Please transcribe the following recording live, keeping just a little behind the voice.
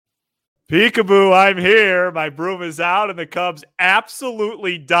Peekaboo, I'm here. My broom is out, and the Cubs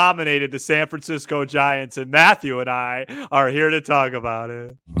absolutely dominated the San Francisco Giants, and Matthew and I are here to talk about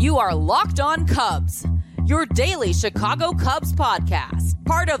it. You are Locked On Cubs, your daily Chicago Cubs podcast,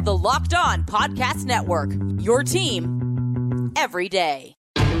 part of the Locked On Podcast Network, your team every day.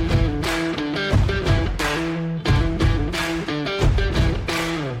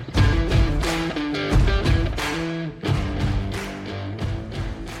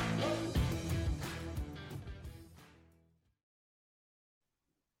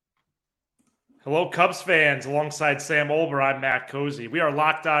 Hello, Cubs fans. Alongside Sam Olber, I'm Matt Cozy. We are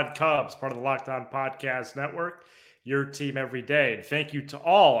Locked On Cubs, part of the Locked On Podcast Network, your team every day. And thank you to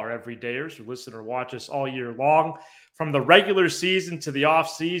all our everydayers who listen or watch us all year long, from the regular season to the off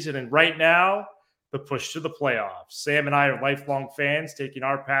season, and right now, the push to the playoffs. Sam and I are lifelong fans, taking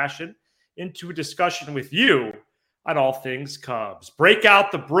our passion into a discussion with you on all things Cubs. Break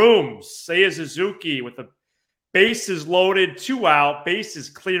out the brooms. Seiya Suzuki with the bases loaded, 2 out, bases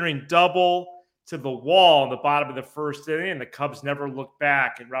clearing double to the wall in the bottom of the first inning, and the Cubs never looked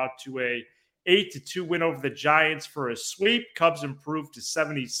back en route to a 8-2 win over the Giants for a sweep. Cubs improved to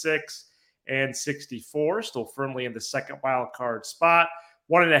 76 and 64, still firmly in the second wild card spot.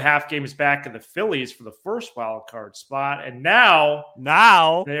 1.5 games back in the Phillies for the first wild card spot, and now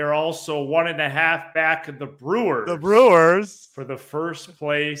they are also 1.5 back in the Brewers. The Brewers for the first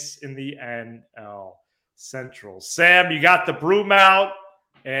place in the NL Central. Sam, you got the broom out,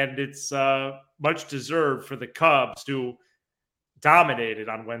 and it's much deserved for the Cubs, who dominated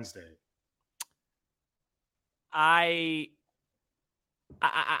on Wednesday. I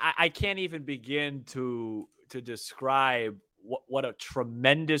can't even begin to describe what a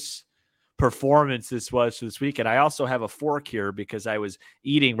tremendous performance this was this weekend. I also have a fork here because I was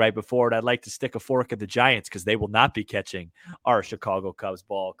eating right before it. I'd like to stick a fork at the Giants because they will not be catching our Chicago Cubs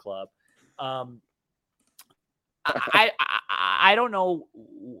ball club. I don't know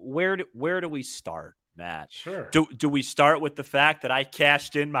where do we start, Matt? Sure. Do we start with the fact that I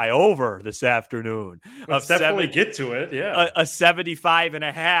cashed in my over this afternoon? Let's definitely get to it. Yeah. A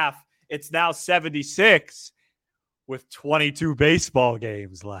 75.5. It's now 76 with 22 baseball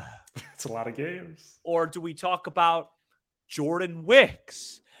games left. It's a lot of games. Or do we talk about Jordan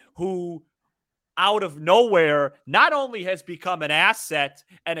Wicks, who out of nowhere not only has become an asset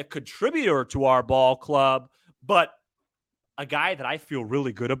and a contributor to our ball club, but a guy that I feel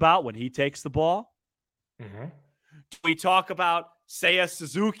really good about when he takes the ball? Mm-hmm. We talk about Seiya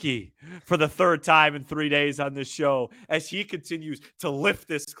Suzuki for the third time in 3 days on this show as he continues to lift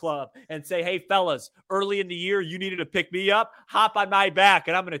this club and say, hey, fellas, early in the year, you needed to pick me up. Hop on my back,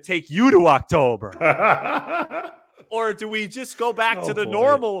 and I'm going to take you to October. Or do we just go back to the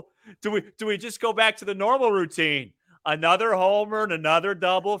normal? Do we just go back to the normal routine? Another homer and another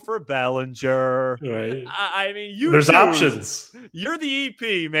double for Bellinger. Right. I mean, there's options. You're the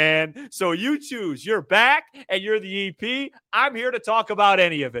EP, man. So you choose. You're back and you're the EP. I'm here to talk about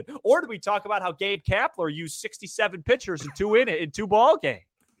any of it. Or do we talk about how Gabe Kapler used 67 pitchers in two ball games?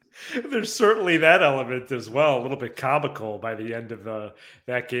 There's certainly that element as well. A little bit comical by the end of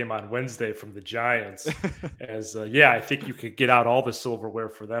that game on Wednesday from the Giants. As I think you could get out all the silverware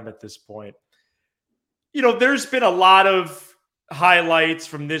for them at this point. You know, there's been a lot of highlights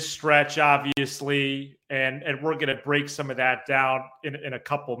from this stretch, obviously, and we're going to break some of that down in a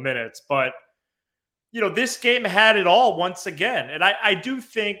couple minutes. But, you know, this game had it all once again. And I do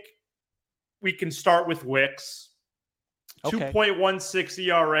think we can start with Wicks. Okay. 2.16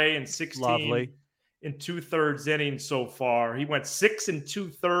 ERA and 16 Lovely. In 2/3 innings so far. He went 6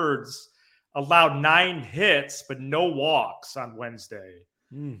 2/3, allowed 9 hits, but no walks on Wednesday.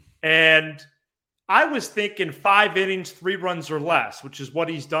 And I was thinking 5 innings, 3 runs or less, which is what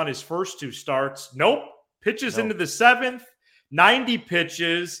he's done his first 2 starts. Nope. Pitches into the 7th, 90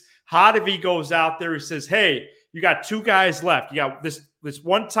 pitches. Hottovy goes out there. He says, hey, you got 2 guys left. You got this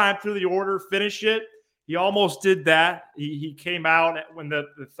one time through the order, finish it. He almost did that. He came out when the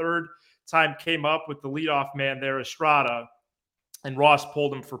third time came up with the leadoff man there, Estrada, and Ross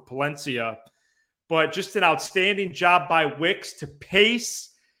pulled him for Palencia. But just an outstanding job by Wicks to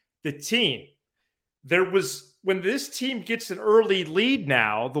pace the team. When this team gets an early lead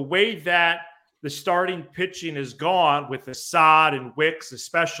now, the way that the starting pitching has gone with Assad and Wicks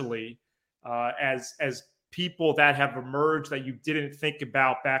especially, as people that have emerged that you didn't think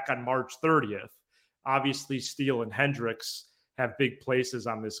about back on March 30th. Obviously, Steele and Hendricks have big places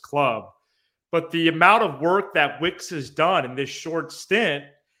on this club. But the amount of work that Wicks has done in this short stint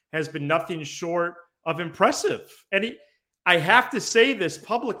has been nothing short of impressive. And I have to say this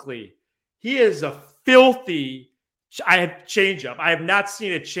publicly. He is a filthy I have changeup. I have not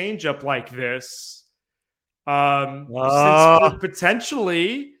seen a changeup like this since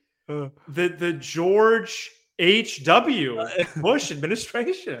potentially the George H.W. Bush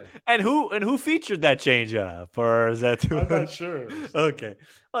administration. And who featured that changeup? Or is that I'm not sure. Okay.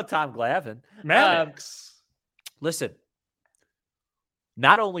 Well, Tom Glavine. Maddox. Listen,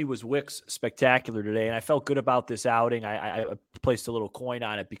 not only was Wicks spectacular today, and I felt good about this outing. I placed a little coin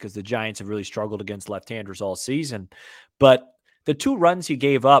on it because the Giants have really struggled against left-handers all season. But the 2 runs he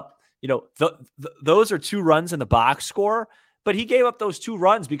gave up, those are 2 runs in the box score. But he gave up those 2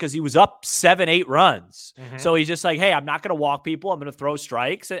 runs because he was up 7-8 runs. Mm-hmm. So he's just like, hey, I'm not going to walk people. I'm going to throw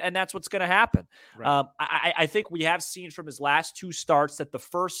strikes. And that's what's going to happen. Right. I think we have seen from his last 2 starts that the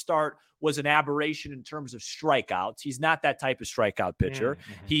first start was an aberration in terms of strikeouts. He's not that type of strikeout pitcher.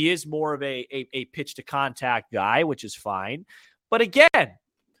 Mm-hmm. He is more of a pitch to contact guy, which is fine. But again,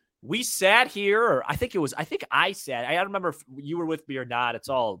 we sat here, or I think I sat. I don't remember if you were with me or not. It's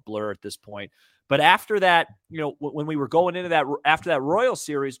all a blur at this point. But after that, when we were going into that, after that Royal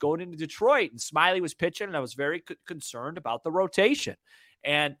series, going into Detroit, and Smiley was pitching, and I was very concerned about the rotation.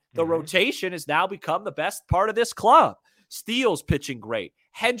 And the rotation has now become the best part of this club. Steele's pitching great.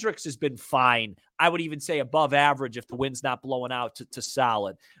 Hendricks has been fine. I would even say above average if the wind's not blowing out to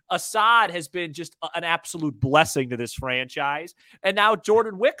solid. Assad has been just an absolute blessing to this franchise. And now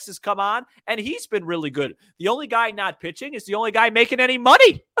Jordan Wicks has come on, and he's been really good. The only guy not pitching is the only guy making any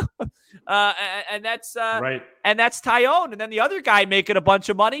money. And that's right. And that's Tyone. And then the other guy making a bunch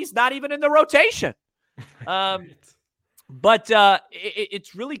of money is not even in the rotation. But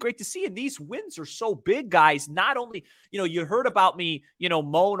it's really great to see. And these wins are so big, guys. Not only, you heard about me,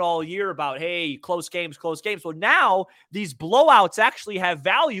 moan all year about, hey, close games. Well, now these blowouts actually have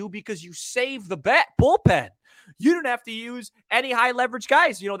value because you save the bullpen. You don't have to use any high leverage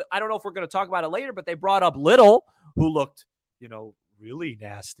guys. I don't know if we're going to talk about it later, but they brought up Little, who looked, really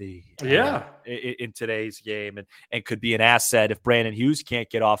nasty in today's game and could be an asset if Brandon Hughes can't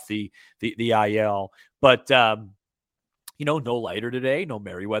get off the IL. But, no Leiter today, no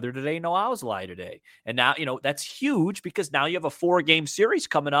Merriweather today, no Owsley today. And now, that's huge because now you have a 4-game series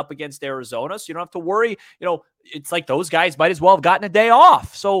coming up against Arizona. So you don't have to worry. It's like those guys might as well have gotten a day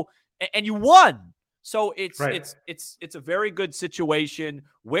off. So, and you won. So it's a very good situation.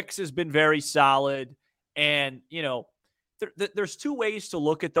 Wicks has been very solid. And, there's 2 ways to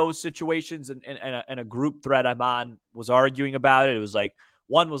look at those situations. And a group thread I'm on was arguing about it. It was like,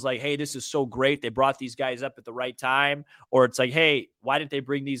 one was like, hey, this is so great. They brought these guys up at the right time. Or it's like, hey, why didn't they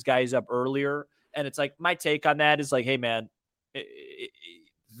bring these guys up earlier? And it's like, my take on that is like, hey, man,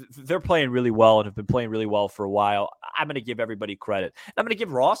 they're playing really well and have been playing really well for a while. I'm going to give everybody credit. And I'm going to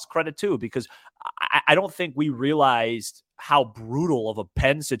give Ross credit too, because I don't think we realized how brutal of a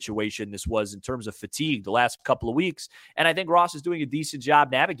pen situation this was in terms of fatigue the last couple of weeks. And I think Ross is doing a decent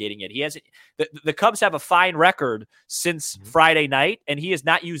job navigating it. He hasn't, the Cubs have a fine record since Friday night, and he has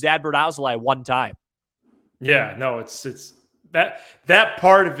not used Adbert Owsley 1 time. Yeah, no, it's that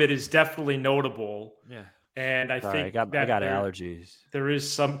part of it is definitely notable. Yeah. And I think I got allergies. There is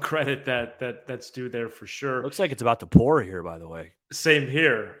some credit that's due there for sure. Looks like it's about to pour here, by the way. Same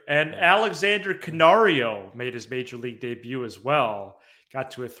here. And Alexander Canario made his major league debut as well.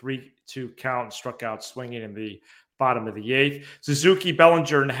 Got to a 3-2 count, struck out swinging in the bottom of the 8th. Suzuki,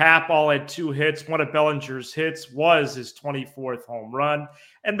 Bellinger, and Happ all had 2 hits. One of Bellinger's hits was his 24th home run.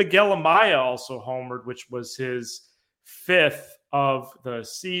 And Miguel Amaya also homered, which was his 5th of the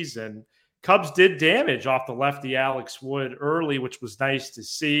season. Cubs did damage off the lefty Alex Wood early, which was nice to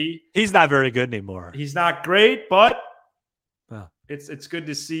see. He's not very good anymore. He's not great, but it's good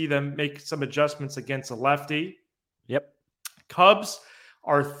to see them make some adjustments against a lefty. Yep. Cubs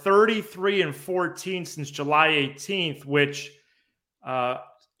are 33-14 since July 18th, which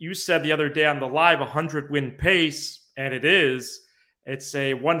you said the other day on the live 100-win pace, and it is. It's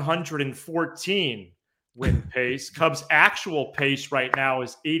a 114 win pace. Cubs' actual pace right now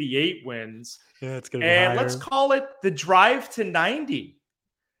is 88 wins. Yeah, it's going to be higher. And higher. Let's call it the drive to 90.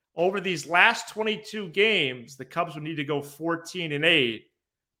 Over these last 22 games, the Cubs would need to go 14-8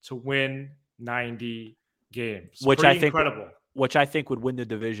 to win 90 games. Which I think incredible. Which I think would win the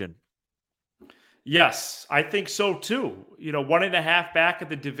division. Yes, I think so too. 1.5 back of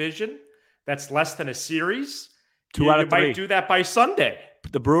the division. That's less than a series. 2 out of 3. You might do that by Sunday.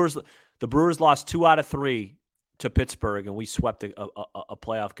 The Brewers lost 2 out of 3 to Pittsburgh, and we swept a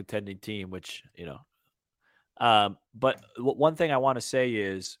playoff contending team, which, but one thing I want to say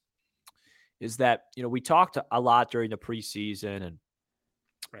is that, we talked a lot during the preseason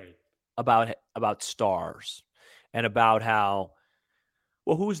and about stars and about how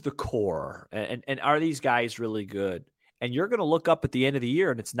well, who's the core? And are these guys really good? And you're going to look up at the end of the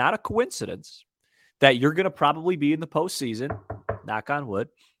year, and it's not a coincidence that you're going to probably be in the postseason, knock on wood,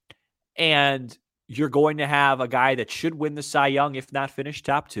 and you're going to have a guy that should win the Cy Young, if not finish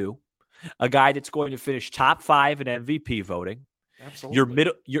top 2, a guy that's going to finish top 5 in MVP voting.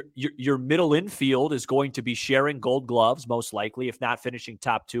 Absolutely. Your middle infield is going to be sharing Gold Gloves, most likely, if not finishing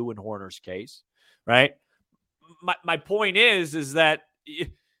top 2 in Horner's case, right? My point is that,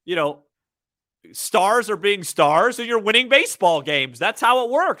 stars are being stars and you're winning baseball games. That's how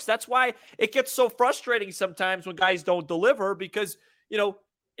it works. That's why it gets so frustrating sometimes when guys don't deliver because,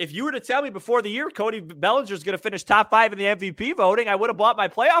 if you were to tell me before the year Cody Bellinger is going to finish top 5 in the MVP voting, I would have bought my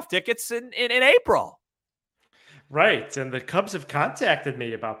playoff tickets in April. Right. And the Cubs have contacted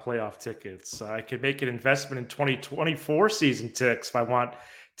me about playoff tickets. I could make an investment in 2024 season tickets if I want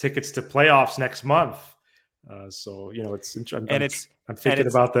tickets to playoffs next month. So, it's interesting. I'm thinking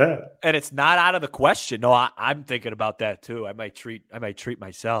about that. And it's not out of the question. No, I'm thinking about that too. I might treat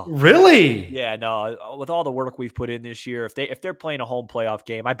myself. Really? Yeah, no, with all the work we've put in this year, if they're playing a home playoff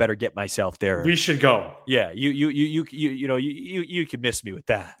game, I better get myself there. We should go. Yeah, you can miss me with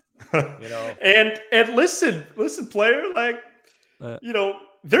that. And listen, player,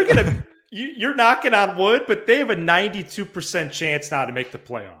 they're gonna. You're knocking on wood, but they have a 92% chance now to make the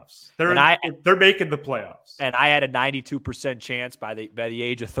playoffs. They're making the playoffs, and I had a 92% chance by the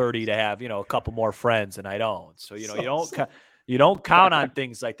age of 30 to have a couple more friends, and I don't. So you don't count on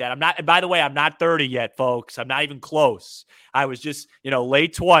things like that. I'm not. And by the way, I'm not 30 yet, folks. I'm not even close. I was just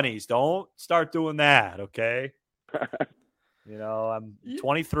late 20s. Don't start doing that, okay? I'm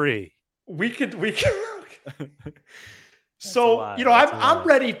 23. We could. So, I'm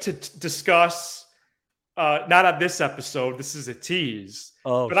ready to discuss, not on this episode, this is a tease,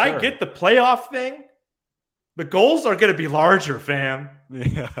 but sure. I get the playoff thing. The goals are going to be larger, fam.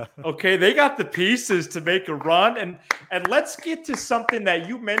 Yeah. Okay, they got the pieces to make a run. And let's get to something that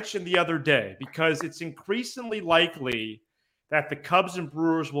you mentioned the other day, because it's increasingly likely that the Cubs and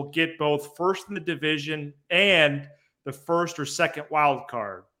Brewers will get both first in the division and the first or second wild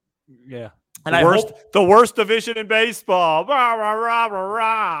card. Yeah. And the worst division in baseball. Rah, rah, rah, rah,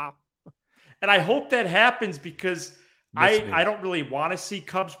 rah. And I hope that happens because I don't really want to see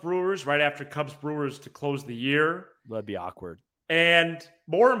Cubs Brewers right after Cubs Brewers to close the year. That'd be awkward. And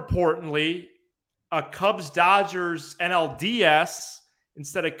more importantly, a Cubs Dodgers NLDS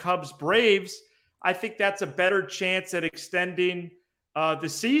instead of Cubs Braves. I think that's a better chance at extending the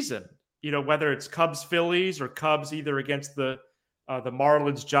season. Whether it's Cubs Phillies or Cubs either against the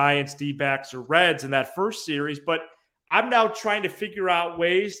Marlins, Giants, D-backs, or Reds in that first series. But I'm now trying to figure out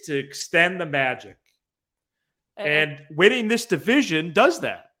ways to extend the magic. And winning this division does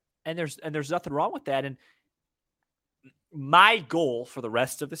that. And there's nothing wrong with that. And my goal for the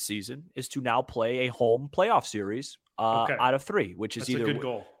rest of the season is to now play a home playoff series out of 3, which is either a good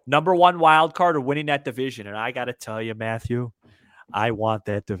goal. Number 1 wild card or winning that division. And I got to tell you, Matthew, I want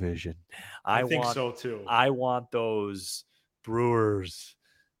that division. I think so too. I want those Brewers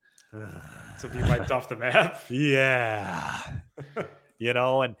to be wiped off the map. Yeah.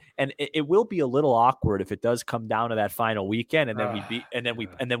 And it will be a little awkward if it does come down to that final weekend and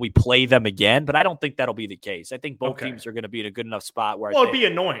then we play them again. But I don't think that'll be the case. I think both teams are going to be in a good enough spot where it'd be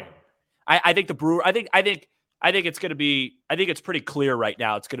annoying. I think the Brewer. I think it's going to be. I think it's pretty clear right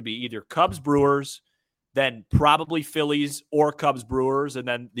now. It's going to be either Cubs Brewers, then probably Phillies or Cubs Brewers, and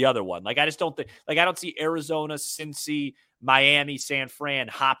then the other one. I just don't think. I don't see Arizona, Cincy, Miami, San Fran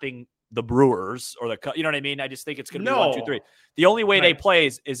hopping the Brewers or the, you know what I mean? I just think it's going to be 1, 2, 3. The only way they play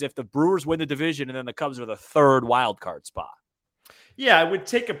is if the Brewers win the division and then the Cubs are the 3rd wild card spot. Yeah, it would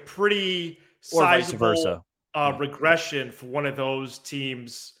take a pretty sizable regression for one of those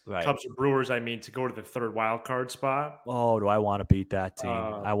teams, Cubs or Brewers, to go to the 3rd wild card spot. Oh, do I want to beat that team?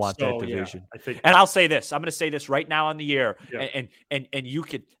 I want that division. Yeah, I think, and I'll say this. I'm going to say this right now on the air, and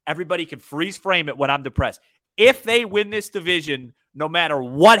everybody can freeze frame it when I'm depressed. If they win this division, no matter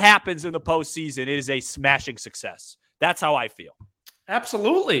what happens in the postseason, it is a smashing success. That's how I feel.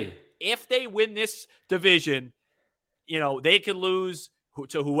 Absolutely. If they win this division, they can lose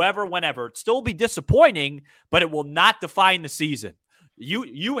to whoever, whenever. It'll still be disappointing, but it will not define the season.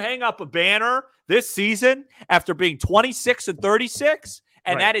 You hang up a banner this season after being 26-36,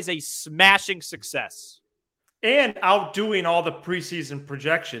 and that is a smashing success. And outdoing all the preseason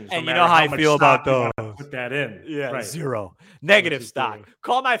projections. And you know how I feel about those. Put that in. Yeah, right. 0. Negative stock.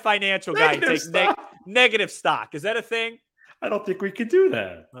 Call my financial guy and take negative stock. Is that a thing? I don't think we could do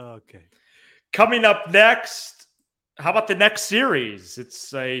that. Okay. Coming up next, how about the next series?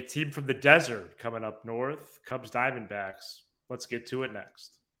 It's a team from the desert coming up north, Cubs Diamondbacks. Let's get to it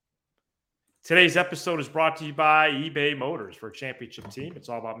next. Today's episode is brought to you by eBay Motors. For a championship team, it's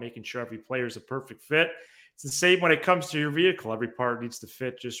all about making sure every player is a perfect fit. It's the same when it comes to your vehicle. Every part needs to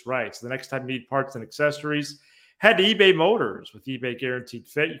fit just right. So the next time you need parts and accessories, head to eBay Motors. With eBay Guaranteed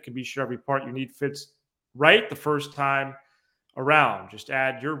Fit, you can be sure every part you need fits right the first time around. Just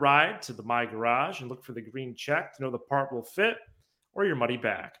add your ride to the My Garage and look for the green check to know the part will fit or your money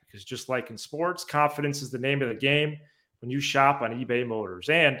back. Because just like in sports, confidence is the name of the game when you shop on eBay Motors.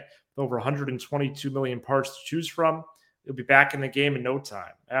 And with over 122 million parts to choose from, you'll be back in the game in no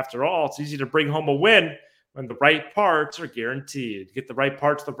time. After all, it's easy to bring home a win when the right parts are guaranteed. Get the right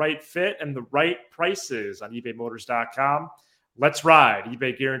parts, the right fit, and the right prices on ebaymotors.com. Let's ride.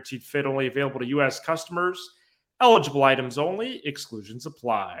 eBay Guaranteed Fit only available to U.S. customers. Eligible items only. Exclusions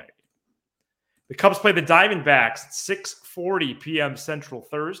apply. The Cubs play the Diamondbacks at 6:40 p.m. Central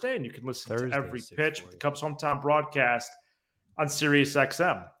Thursday, and you can listen to every pitch with the Cubs hometown broadcast on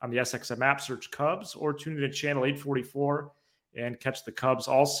SiriusXM. On the SXM app, search Cubs or tune in to channel 844 and catch the Cubs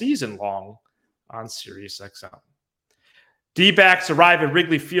all season long on SiriusXM. D-backs arrive at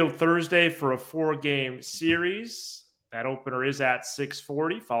Wrigley Field Thursday for a 4-game series. That opener is at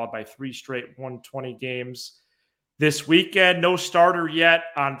 6:40, followed by 3 straight 120 games this weekend. No starter yet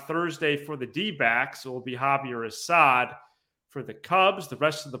on Thursday for the D-backs. It will be Javier Assad for the Cubs. The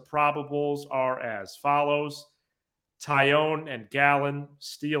rest of the probables are as follows: Tyone and Gallen,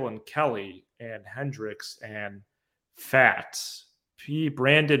 Steele and Kelly, and Hendricks and Fat.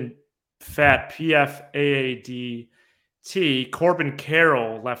 Brandon Fat, PFAADT. Corbin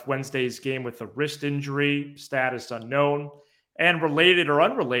Carroll left Wednesday's game with a wrist injury, status unknown. And related or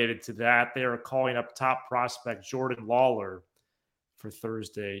unrelated to that, they are calling up top prospect Jordan Lawler for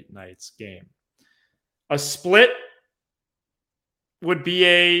Thursday night's game. A split would be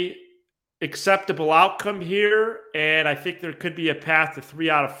a acceptable outcome here, and I think there could be a path to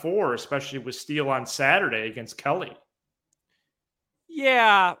 3 out of 4, especially with Steele on Saturday against Kelly.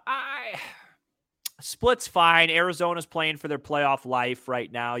 Yeah, split's fine. Arizona's playing for their playoff life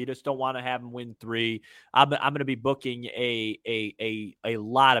right now. You just don't want to have them win 3. I'm going to be booking a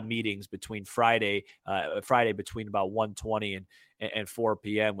lot of meetings between Friday between about 1:20 and 4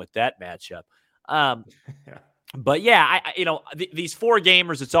 p.m. with that matchup. But yeah, these 4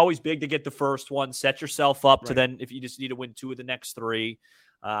 gamers, it's always big to get the first one. Set yourself up to then, if you just need to win 2 of the next 3.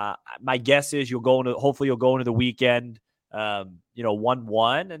 My guess is hopefully you'll go into the weekend,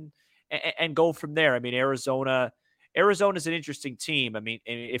 1-1 and go from there. I mean, Arizona's an interesting team. I mean,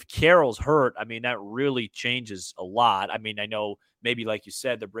 if Carroll's hurt, I mean, that really changes a lot. I mean, I know maybe, like you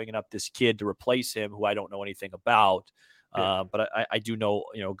said, they're bringing up this kid to replace him who I don't know anything about. But I do know,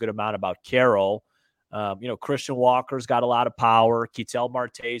 a good amount about Carroll. Christian Walker's got a lot of power. Ketel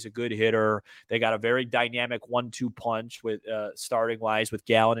Marte's a good hitter. They got a very dynamic 1-2 punch with starting wise with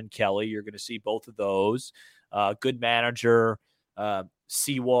Gallen and Kelly. You're going to see both of those. Good manager.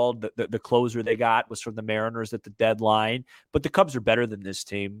 Sewald, the closer they got, was from the Mariners at the deadline. But the Cubs are better than this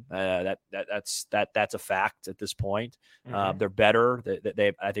team. That's a fact at this point. Mm-hmm. They're better.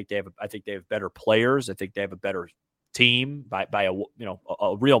 I think they have better players. I think they have a better team by a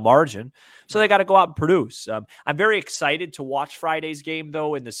real margin. So they got to go out and produce. I'm very excited to watch Friday's game,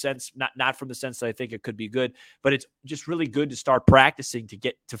 though, in the sense, not from the sense that I think it could be good, but it's just really good to start practicing to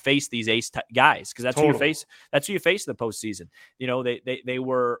get to face these ace guys, because that's who you face. That's who you face in the postseason. They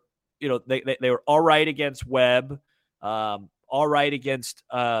were all right against Webb, all right against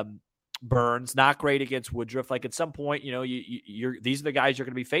Burns, not great against Woodruff. Like, at some point, these are the guys you're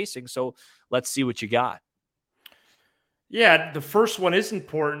going to be facing. So let's see what you got. Yeah, the first one is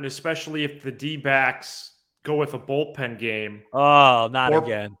important, especially if the D-backs go with a bullpen game. Oh, not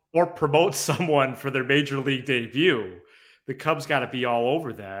again. Or promote someone for their major league debut. The Cubs got to be all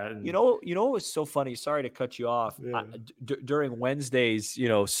over that. And, what was so funny? Sorry to cut you off. Yeah. During Wednesday's,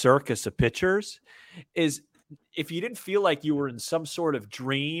 circus of pitchers, is if you didn't feel like you were in some sort of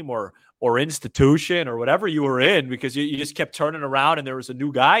dream or institution or whatever you were in, because you just kept turning around and there was a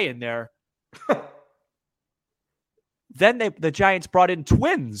new guy in there. Then the Giants brought in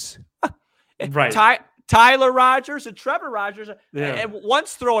twins, right? Tyler Rogers and Trevor Rogers, and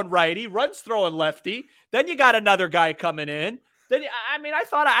one's throwing righty, one's throwing lefty. Then you got another guy coming in. Then I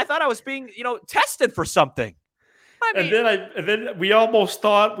thought I was being tested for something. And then we almost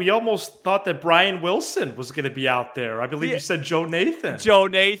thought that Brian Wilson was going to be out there. I believe you said Joe Nathan,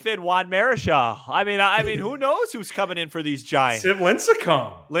 Juan Marichal. I mean, who knows who's coming in for these Giants? Sim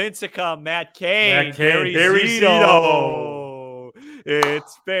Lincecum, Matt Cain, Barry Zito.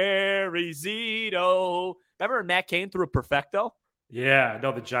 It's Barry Zito. Remember when Matt Cain threw a perfecto? Yeah,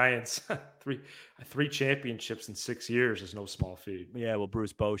 no, the Giants three championships in 6 years is no small feat. Yeah, well,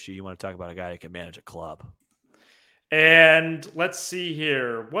 Bruce Bochy, you want to talk about a guy that can manage a club. And let's see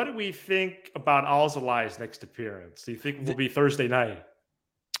here. What do we think about Alzolai's next appearance? Do you think it will be Thursday night?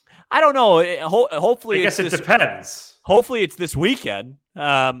 I don't know. Hopefully, I guess it depends. Hopefully, it's this weekend.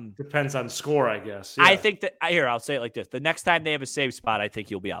 Depends on score, I guess. Yeah. I think that I'll say it like this: the next time they have a save spot, I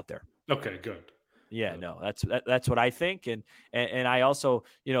think you'll be out there. Okay, good. Yeah, no, that's what I think, and I also,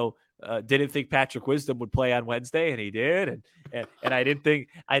 didn't think Patrick Wisdom would play on Wednesday, and he did, and I didn't think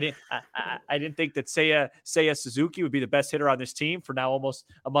that Seiya Suzuki would be the best hitter on this team for now almost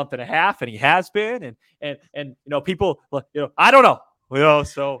a month and a half, and he has been, and people, I don't know,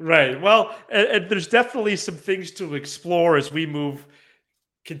 so right. Well, and there's definitely some things to explore as we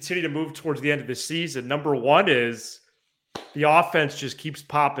continue to move towards the end of the season. Number one is the offense just keeps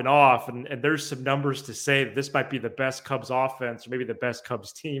popping off, and there's some numbers to say that this might be the best Cubs offense, or maybe the best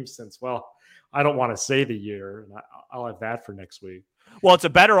Cubs team since, well, I don't want to say the year, and I'll have that for next week. Well, it's a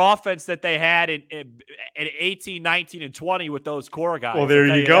better offense that they had in 18, 19, and 20 with those core guys. Well,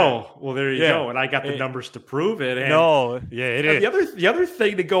 there you go. Well, there you go. And I got the numbers to prove it. And it is. The other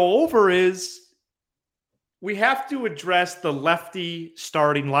thing to go over is we have to address the lefty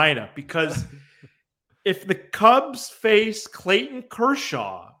starting lineup, because if the Cubs face Clayton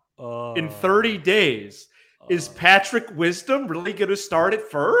Kershaw in 30 days, is Patrick Wisdom really going to start at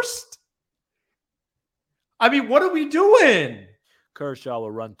first? I mean, what are we doing? Kershaw will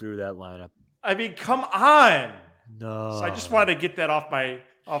run through that lineup. I mean, come on. No. So I just wanted to get that off my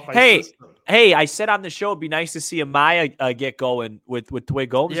system. Hey, I said on the show it'd be nice to see Amaya get going with the way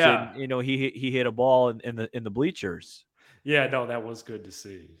Gomes did. He hit a ball in the bleachers. Yeah, no, that was good to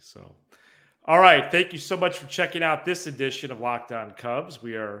see. So, all right, thank you so much for checking out this edition of Locked On Cubs.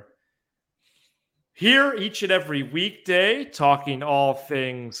 We are here each and every weekday talking all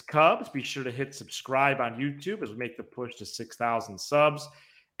things Cubs. Be sure to hit subscribe on YouTube as we make the push to 6,000 subs,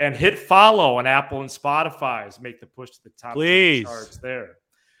 and hit follow on Apple and Spotify as we make the push to the top charts there.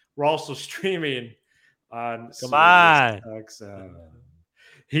 We're also streaming on XM.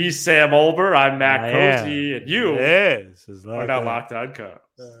 He's Sam Olber. I'm Matt Cozy, and you are now Locked On Cubs.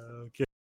 Okay.